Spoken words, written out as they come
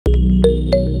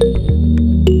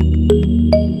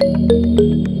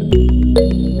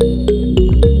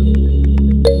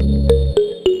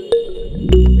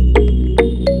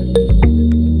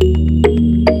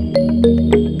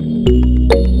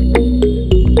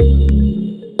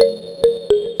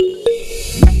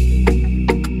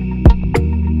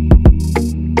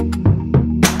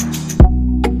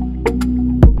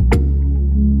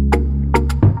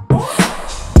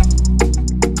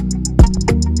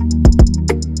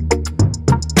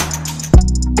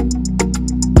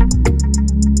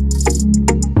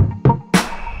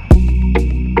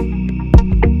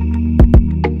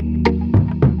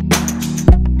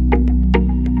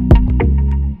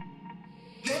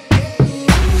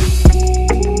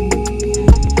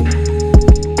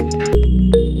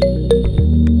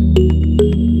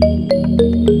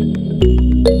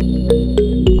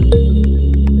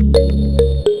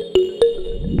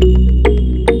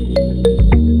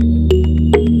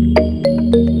Welcome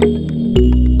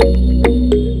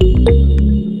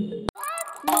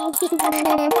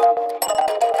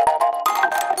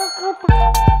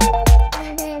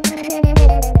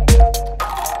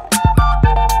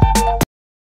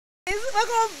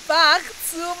back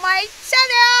to my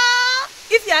channel.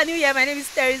 If you are new here, my name is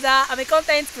Theresa. I'm a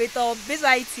content creator based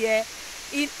right here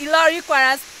in Ilorin,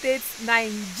 Kwara State,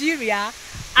 Nigeria,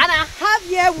 and I have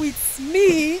here with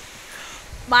me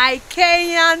my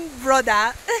Kenyan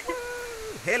brother.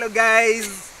 Hello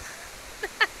guys.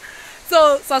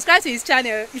 So subscribe to his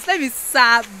channel. His name is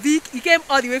Sir Vic. He came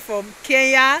all the way from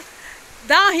Kenya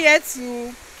down here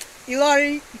to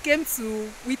Ilorin. He came to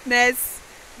witness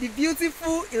the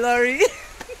beautiful Ilorin.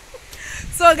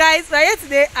 So guys, we're here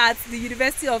today at the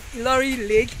University of Unilorin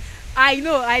Lake. I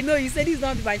know you said this is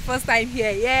not my first time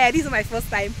here. Yeah, this is my first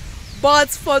time, but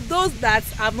for those that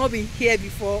have not been here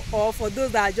before, or for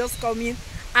those that are just coming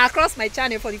across my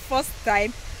channel for the first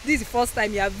time, this is the first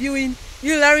time you are viewing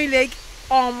Unilorin Lake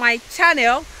on my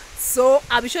channel. So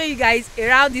I'll be showing you guys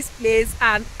around this place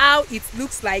and how it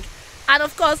looks like. And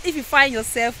of course, if you find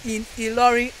yourself in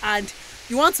Ilorin and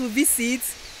you want to visit,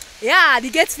 yeah, the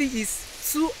gate fee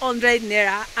is 200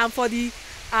 naira, and for the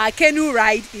canoe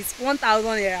ride is 1000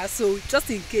 naira. So just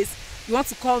in case you want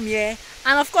to come here,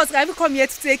 and of course, if you come here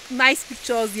to take nice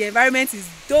pictures, the environment is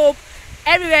dope,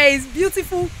 everywhere is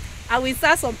beautiful. I will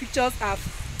insert some pictures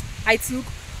I took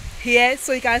here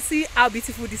so you can see how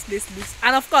beautiful this place looks.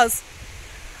 And of course,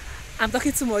 I'm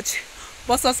talking too much,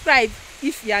 but subscribe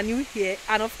if you are new here,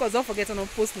 and of course don't forget to on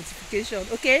post notification.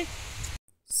 Okay,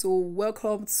 so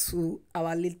welcome to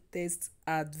our latest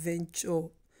adventure.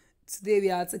 Today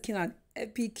we are taking an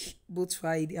epic boat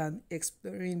ride and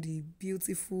exploring the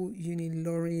beautiful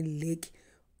Unilorin Lake,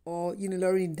 or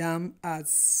Unilorin Dam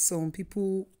as some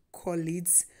people call it,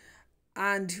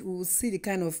 and we'll see the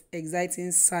kind of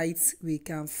exciting sights we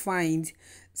can find.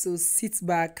 So sit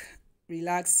back,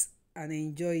 relax and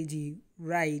enjoy the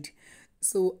ride.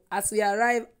 So as we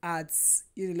arrive at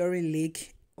Unilorin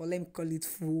Lake, or let me call it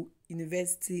full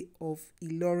University of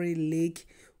Ilorin Lake,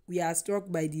 we are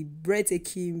struck by the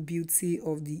breathtaking beauty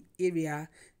of the area.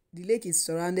 The lake is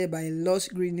surrounded by lush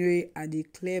greenery and the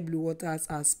clear blue waters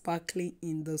are sparkling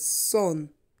in the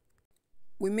sun.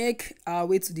 We make our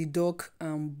way to the dock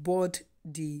and board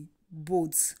the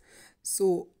boat.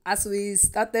 So as we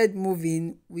started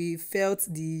moving, we felt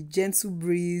the gentle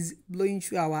breeze blowing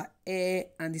through our hair,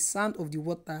 and the sound of the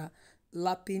water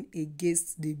lapping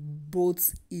against the boat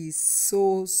is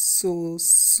so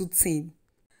soothing.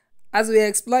 As we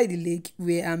explored the lake,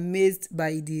 we were amazed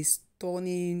by the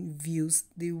stunning views.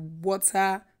 The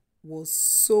water was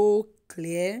so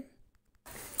clear.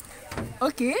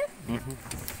 Okay.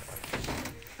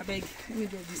 I beg, let me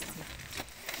get this thing.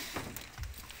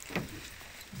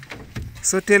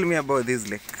 So tell me about this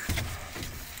lake.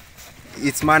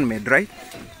 It's man-made, right?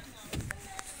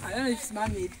 I don't know if it's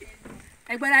man-made.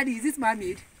 Like, but Daddy, is it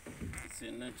man-made? It's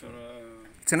a natural.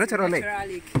 It's a natural lake.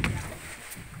 Lake. Yeah.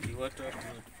 The water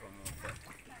flowed from Ofa.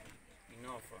 You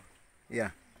know Ofa?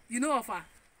 Yeah. You know Ofa?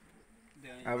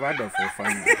 I've heard of Ofa.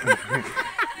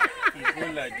 You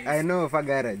go like this. I know Ofa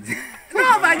garage. No,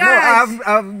 Ofa garage. No,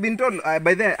 I've been told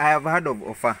by then I have heard of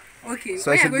Ofa. Okay, so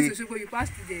when I you're going should to Shoko, you pass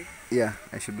today. Yeah,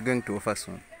 I should be going to Ofa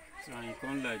soon. So you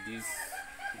come like this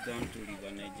down to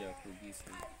River Niger, Kogi.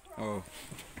 Oh.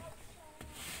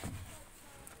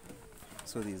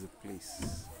 So there's a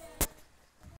place.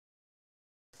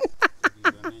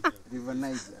 River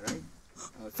Niger, right?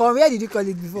 Okay. From where did you call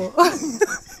it before?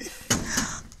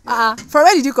 From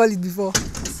where did you call it before?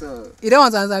 So You don't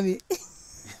want to answer me.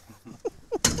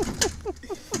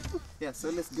 yeah, so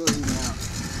let's go in now.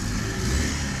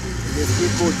 The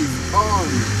speedboat is on.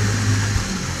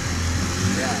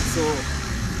 Yeah, so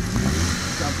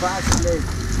it's a vast lake.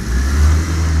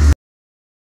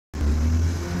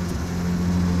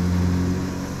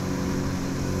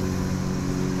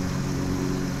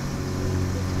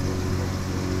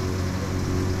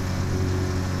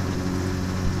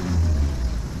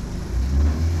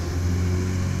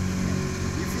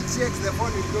 If it checks, the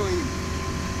phone will go in.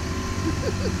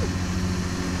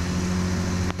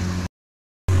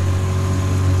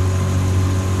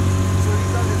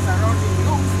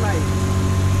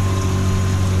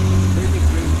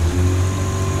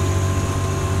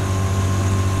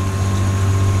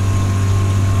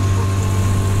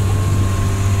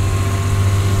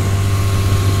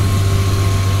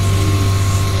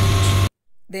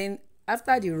 Then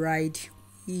after the ride,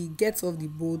 we get off the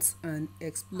boat and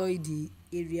explore the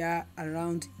area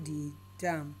around the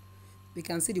dam. We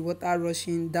can see the water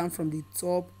rushing down from the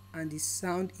top and the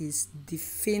sound is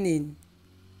deafening.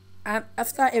 And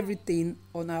after everything,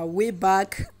 on our way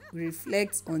back, we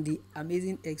reflect on the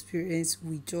amazing experience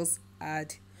we just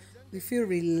had. We feel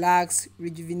relaxed,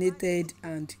 rejuvenated,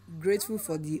 and grateful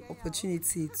for the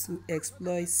opportunity to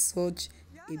explore such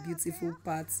a beautiful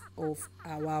part of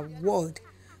our world.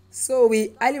 So,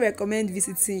 we highly recommend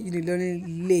visiting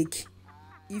Unilorin Lake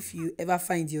if you ever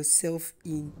find yourself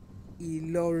in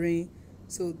Ilorin.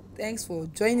 So, thanks for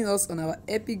joining us on our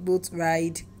epic boat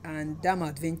ride and dam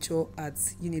adventure at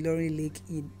Unilorin Lake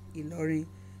in Ilorin.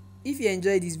 If you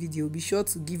enjoyed this video, be sure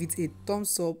to give it a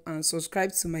thumbs up and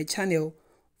subscribe to my channel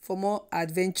for more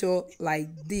adventure like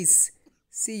this.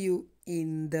 See you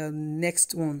in the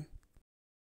next one.